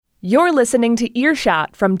You're listening to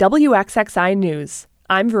Earshot from WXXI News.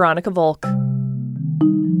 I'm Veronica Volk.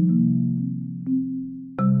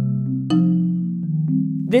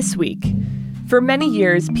 This week, for many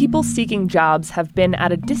years, people seeking jobs have been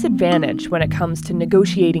at a disadvantage when it comes to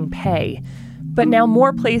negotiating pay. But now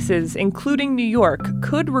more places, including New York,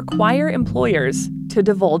 could require employers to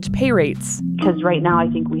divulge pay rates. Because right now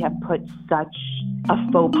I think we have put such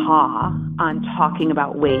a faux pas on talking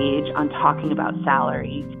about wage, on talking about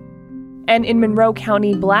salary. And in Monroe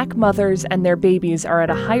County, Black mothers and their babies are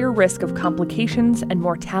at a higher risk of complications and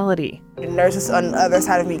mortality. The nurses on the other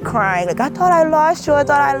side of me crying, like, I thought I lost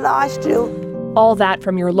you. All that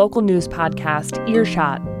from your local news podcast,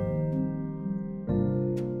 Earshot.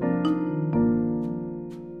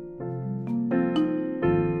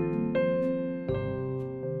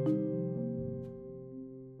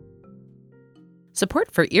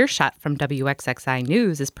 Support for Earshot from WXXI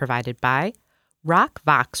News is provided by Rock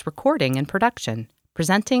Vox Recording and Production,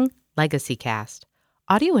 presenting Legacy Cast,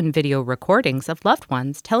 audio and video recordings of loved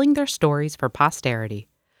ones telling their stories for posterity.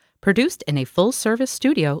 Produced in a full-service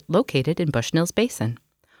studio located in Bushnell's Basin.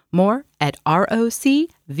 More at rocvox.com.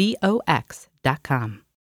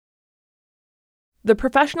 The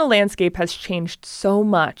professional landscape has changed so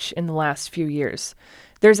much in the last few years.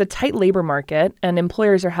 There's a tight labor market, and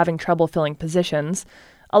employers are having trouble filling positions.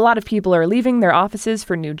 A lot of people are leaving their offices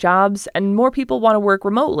for new jobs, and more people want to work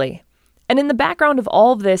remotely. And in the background of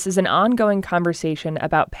all of this is an ongoing conversation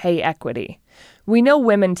about pay equity. We know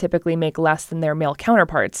women typically make less than their male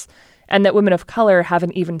counterparts, and that women of color have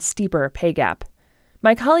an even steeper pay gap.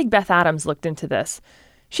 My colleague Beth Adams looked into this.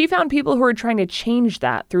 She found people who are trying to change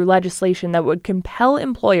that through legislation that would compel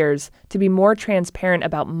employers to be more transparent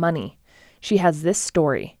about money. She has this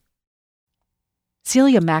story.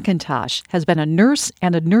 Celia McIntosh has been a nurse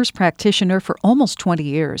and a nurse practitioner for almost 20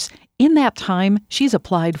 years. In that time, she's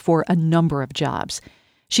applied for a number of jobs.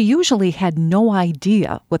 She usually had no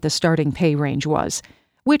idea what the starting pay range was,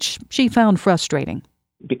 which she found frustrating.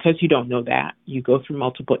 Because you don't know that, you go through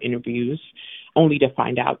multiple interviews only to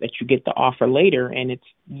find out that you get the offer later and it's,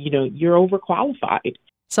 you're overqualified.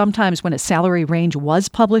 Sometimes when a salary range was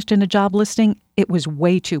published in a job listing, it was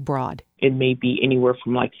way too broad. It may be anywhere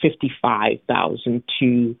from like $55,000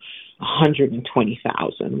 to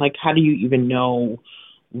 $120,000. Like, how do you even know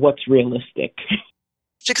what's realistic?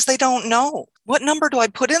 Because they don't know. What number do I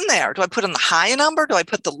put in there? Do I put in the high number? Do I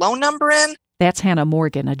put the low number in? That's Hannah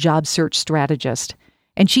Morgan, a job search strategist.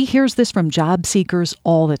 And she hears this from job seekers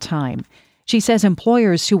all the time. She says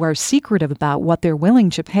employers who are secretive about what they're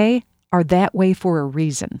willing to pay are that way for a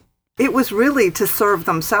reason. It was really to serve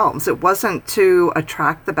themselves. It wasn't to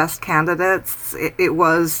attract the best candidates. It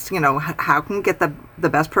was, how can we get the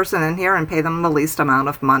best person in here and pay them the least amount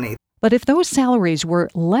of money? But if those salaries were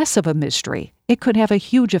less of a mystery, it could have a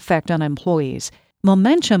huge effect on employees.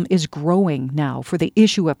 Momentum is growing now for the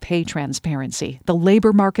issue of pay transparency. The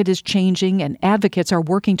labor market is changing, and advocates are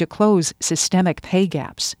working to close systemic pay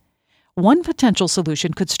gaps. One potential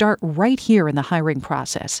solution could start right here in the hiring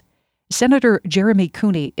process. Senator Jeremy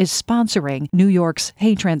Cooney is sponsoring New York's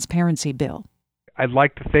pay transparency bill. I'd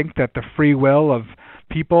like to think that the free will of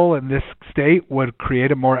people in this state would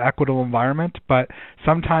create a more equitable environment, but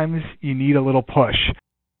sometimes you need a little push.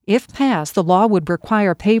 If passed, the law would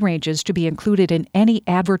require pay ranges to be included in any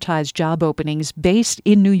advertised job openings based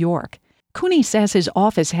in New York. Cooney says his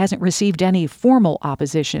office hasn't received any formal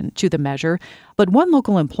opposition to the measure, but one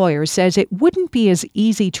local employer says it wouldn't be as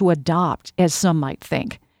easy to adopt as some might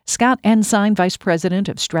think. Scott Ensign, Vice President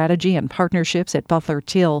of Strategy and Partnerships at Butler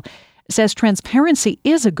Till, says transparency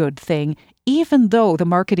is a good thing, even though the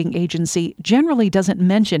marketing agency generally doesn't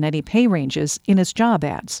mention any pay ranges in its job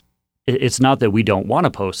ads. It's not that we don't want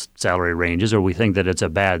to post salary ranges or we think that it's a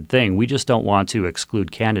bad thing. We just don't want to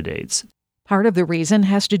exclude candidates. Part of the reason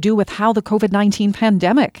has to do with how the COVID-19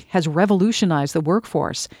 pandemic has revolutionized the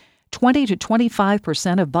workforce. 20 to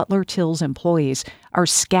 25% of Butler Till's employees are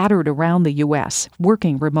scattered around the U.S.,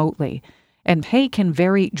 working remotely, and pay can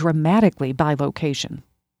vary dramatically by location.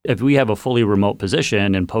 If we have a fully remote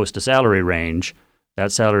position and post a salary range,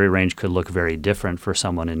 that salary range could look very different for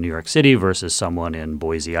someone in New York City versus someone in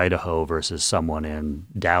Boise, Idaho versus someone in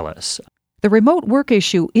Dallas. The remote work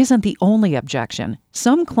issue isn't the only objection.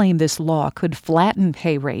 Some claim this law could flatten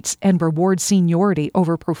pay rates and reward seniority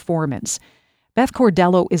over performance. Beth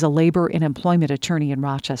Cordello is a labor and employment attorney in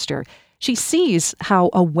Rochester. She sees how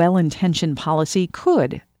a well-intentioned policy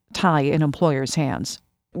could tie an employer's hands.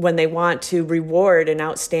 When they want to reward an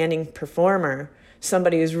outstanding performer,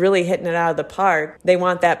 somebody who's really hitting it out of the park, they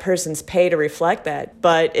want that person's pay to reflect that.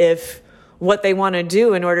 But if what they want to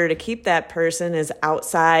do in order to keep that person is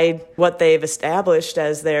outside what they've established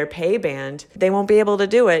as their pay band, they won't be able to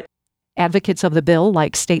do it. Advocates of the bill,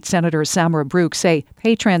 like State Senator Samara Brooks, say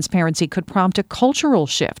pay transparency could prompt a cultural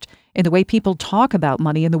shift in the way people talk about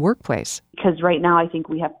money in the workplace. Because right now I think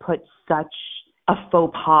we have put such a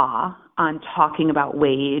faux pas on talking about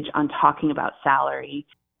wage, on talking about salary.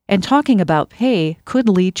 And talking about pay could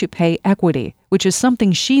lead to pay equity, which is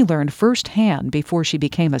something she learned firsthand before she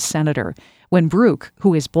became a senator. When Brooke,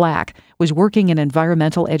 who is Black, was working in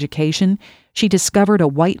environmental education, she discovered a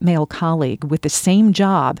white male colleague with the same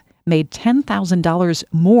job made $10,000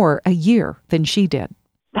 more a year than she did.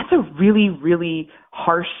 That's a really, really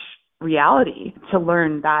harsh reality to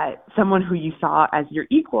learn that someone who you saw as your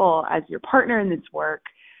equal, as your partner in this work,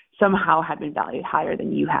 somehow had been valued higher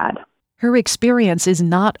than you had. Her experience is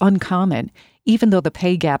not uncommon. Even though the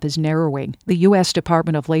pay gap is narrowing, the U.S.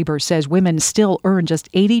 Department of Labor says women still earn just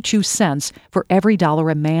 82 cents for every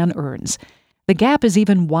dollar a man earns. The gap is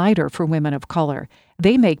even wider for women of color.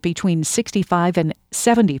 They make between 65 and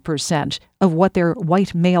 70% of what their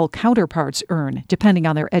white male counterparts earn, depending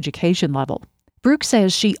on their education level. Brooke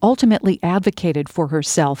says she ultimately advocated for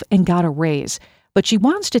herself and got a raise, but she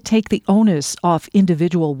wants to take the onus off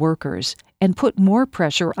individual workers and put more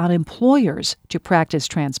pressure on employers to practice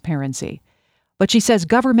transparency. But she says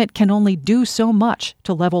government can only do so much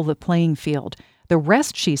to level the playing field. The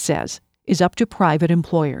rest, she says, is up to private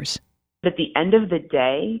employers. At the end of the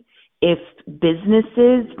day, if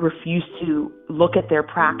businesses refuse to look at their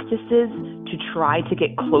practices to try to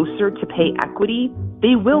get closer to pay equity,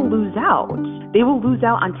 they will lose out. They will lose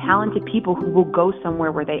out on talented people who will go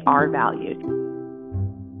somewhere where they are valued.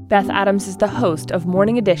 Beth Adams is the host of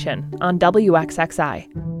Morning Edition on WXXI.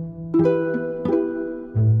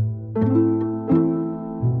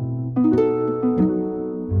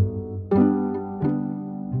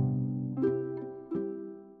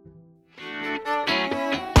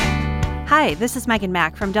 Hi, this is Megan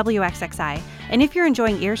Mack from WXXI, and if you're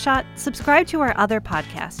enjoying Earshot, subscribe to our other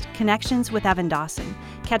podcast, Connections with Evan Dawson.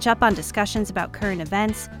 Catch up on discussions about current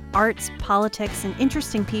events, arts, politics, and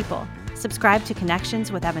interesting people. Subscribe to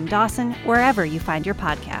Connections with Evan Dawson wherever you find your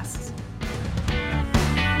podcasts.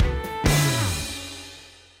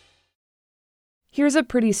 Here's a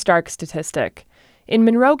pretty stark statistic. In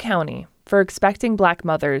Monroe County, for expecting Black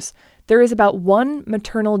mothers, there is about 1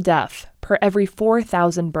 maternal death per every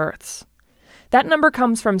 4,000 births. That number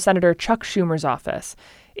comes from Senator Chuck Schumer's office.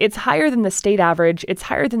 It's higher than the state average, it's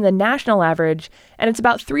higher than the national average, and it's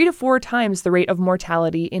about 3 to 4 times the rate of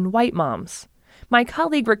mortality in white moms. My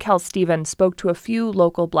colleague Raquel Stevens spoke to a few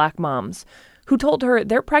local Black moms who told her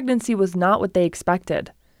their pregnancy was not what they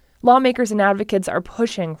expected. Lawmakers and advocates are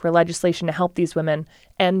pushing for legislation to help these women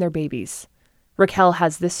and their babies. Raquel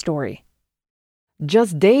has this story.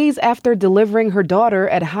 Just days after delivering her daughter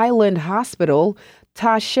at Highland Hospital,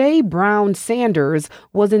 Tasha Brown Sanders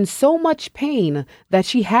was in so much pain that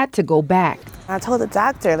she had to go back. I told the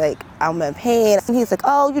doctor, I'm in pain. And he's like,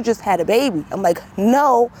 oh, you just had a baby. I'm like,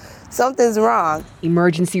 no, something's wrong.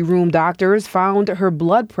 Emergency room doctors found her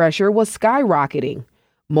blood pressure was skyrocketing.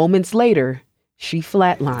 Moments later, she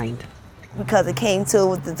flatlined. Because it came to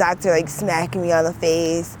with the doctor smacking me on the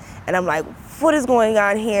face. And I'm like, what is going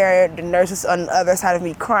on here? The nurse is on the other side of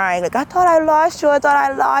me crying. I thought I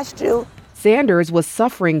lost you. Sanders was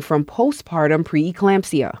suffering from postpartum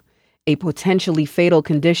preeclampsia, a potentially fatal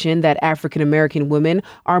condition that African American women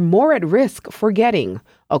are more at risk for getting,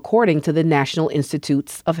 according to the National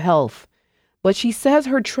Institutes of Health. But she says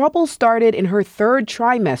her trouble started in her 3rd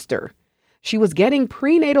trimester. She was getting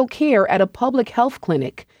prenatal care at a public health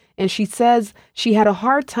clinic, and she says she had a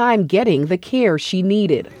hard time getting the care she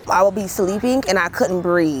needed. I would be sleeping and I couldn't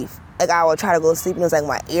breathe. I would try to go to sleep and it was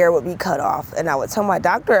my ear would be cut off. And I would tell my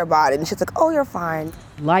doctor about it and she's like, oh, you're fine.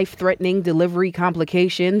 Life-threatening delivery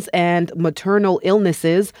complications and maternal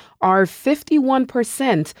illnesses are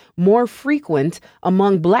 51% more frequent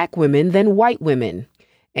among Black women than white women.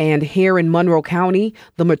 And here in Monroe County,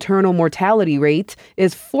 the maternal mortality rate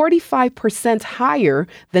is 45% higher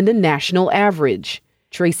than the national average.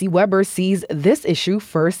 Tracy Weber sees this issue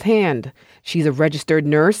firsthand. She's a registered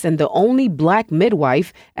nurse and the only Black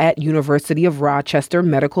midwife at University of Rochester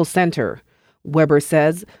Medical Center. Weber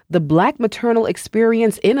says the Black maternal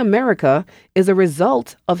experience in America is a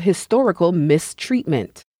result of historical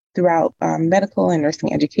mistreatment. Throughout medical and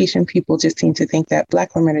nursing education, people just seem to think that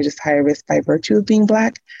Black women are just higher risk by virtue of being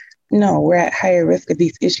Black. No, we're at higher risk of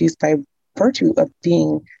these issues by virtue of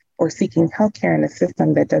being or seeking healthcare in a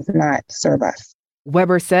system that does not serve us.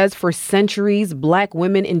 Weber says for centuries, Black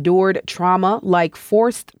women endured trauma like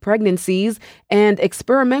forced pregnancies and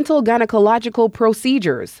experimental gynecological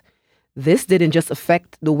procedures. This didn't just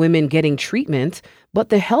affect the women getting treatment, but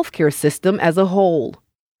the healthcare system as a whole.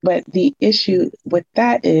 But the issue with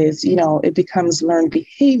that is, it becomes learned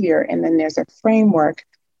behavior, and then there's a framework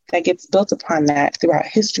that gets built upon that throughout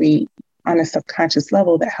history on a subconscious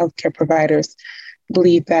level that healthcare providers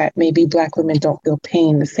believe that maybe Black women don't feel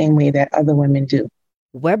pain the same way that other women do.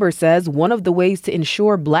 Weber says one of the ways to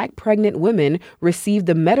ensure Black pregnant women receive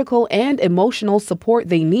the medical and emotional support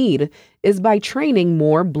they need is by training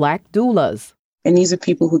more Black doulas. And these are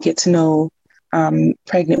people who get to know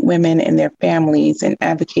pregnant women and their families and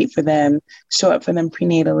advocate for them, show up for them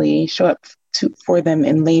prenatally, show up for them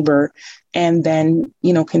in labor, and then,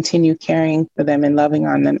 continue caring for them and loving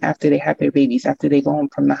on them after they have their babies, after they go home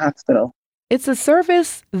from the hospital. It's a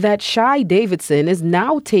service that Shy Davidson is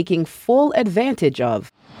now taking full advantage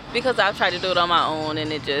of. Because I've tried to do it on my own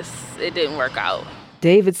and it didn't work out.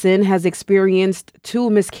 Davidson has experienced 2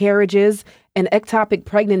 miscarriages, an ectopic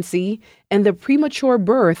pregnancy, and the premature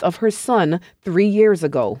birth of her son 3 years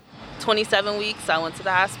ago. 27 weeks, I went to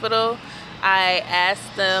the hospital. I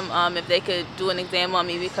asked them if they could do an exam on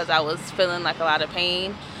me because I was feeling like a lot of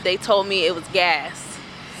pain. They told me it was gas.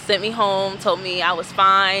 Sent me home, told me I was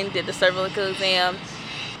fine, did the cervical exam.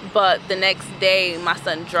 But the next day, my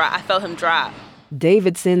son dropped. I felt him drop.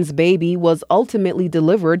 Davidson's baby was ultimately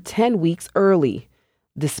delivered 10 weeks early.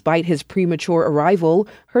 Despite his premature arrival,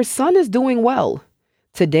 her son is doing well.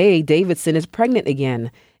 Today, Davidson is pregnant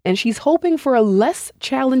again, and she's hoping for a less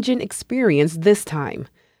challenging experience this time.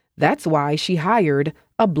 That's why she hired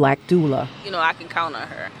a Black doula. I can count on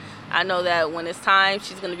her. I know that when it's time,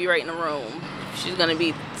 she's going to be right in the room. She's going to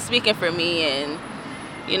be speaking for me, and,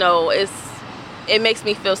 it makes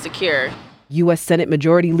me feel secure. U.S. Senate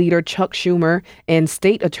Majority Leader Chuck Schumer and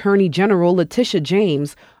State Attorney General Letitia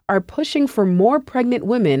James are pushing for more pregnant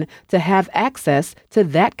women to have access to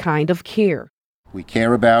that kind of care. We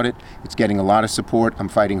care about it. It's getting a lot of support. I'm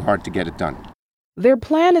fighting hard to get it done. Their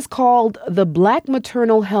plan is called the Black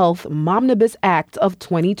Maternal Health Momnibus Act of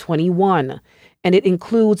 2021, and it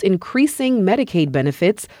includes increasing Medicaid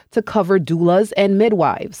benefits to cover doulas and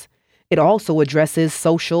midwives. It also addresses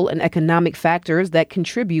social and economic factors that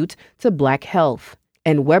contribute to Black health.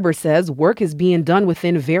 And Weber says work is being done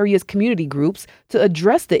within various community groups to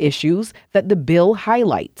address the issues that the bill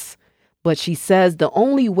highlights. But she says the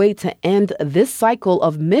only way to end this cycle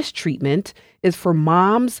of mistreatment is for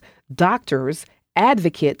moms, doctors,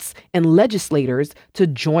 advocates, and legislators to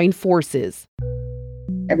join forces.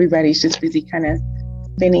 Everybody's just busy kind of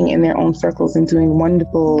spinning in their own circles and doing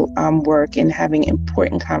wonderful work and having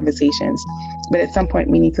important conversations. But at some point,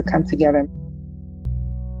 we need to come together.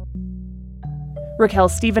 Raquel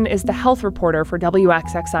Stephen is the health reporter for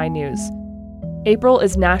WXXI News. April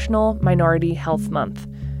is National Minority Health Month.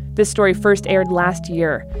 This story first aired last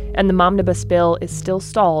year, and the Momnibus bill is still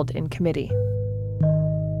stalled in committee.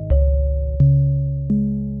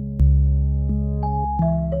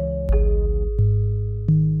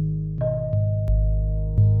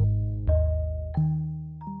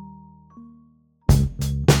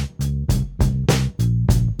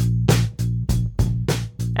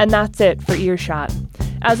 And that's it for Earshot.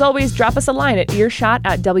 As always, drop us a line at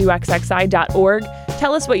earshot@wxxi.org.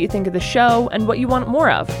 Tell us what you think of the show and what you want more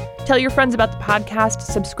of. Tell your friends about the podcast,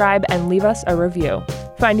 subscribe, and leave us a review.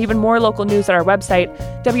 Find even more local news at our website,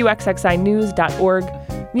 wxxinews.org.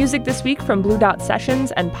 Music this week from Blue Dot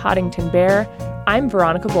Sessions and Poddington Bear. I'm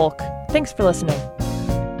Veronica Volk. Thanks for listening.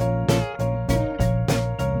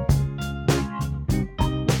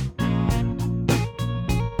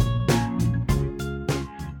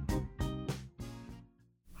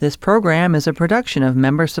 This program is a production of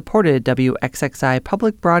member-supported WXXI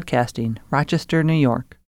Public Broadcasting, Rochester, New York.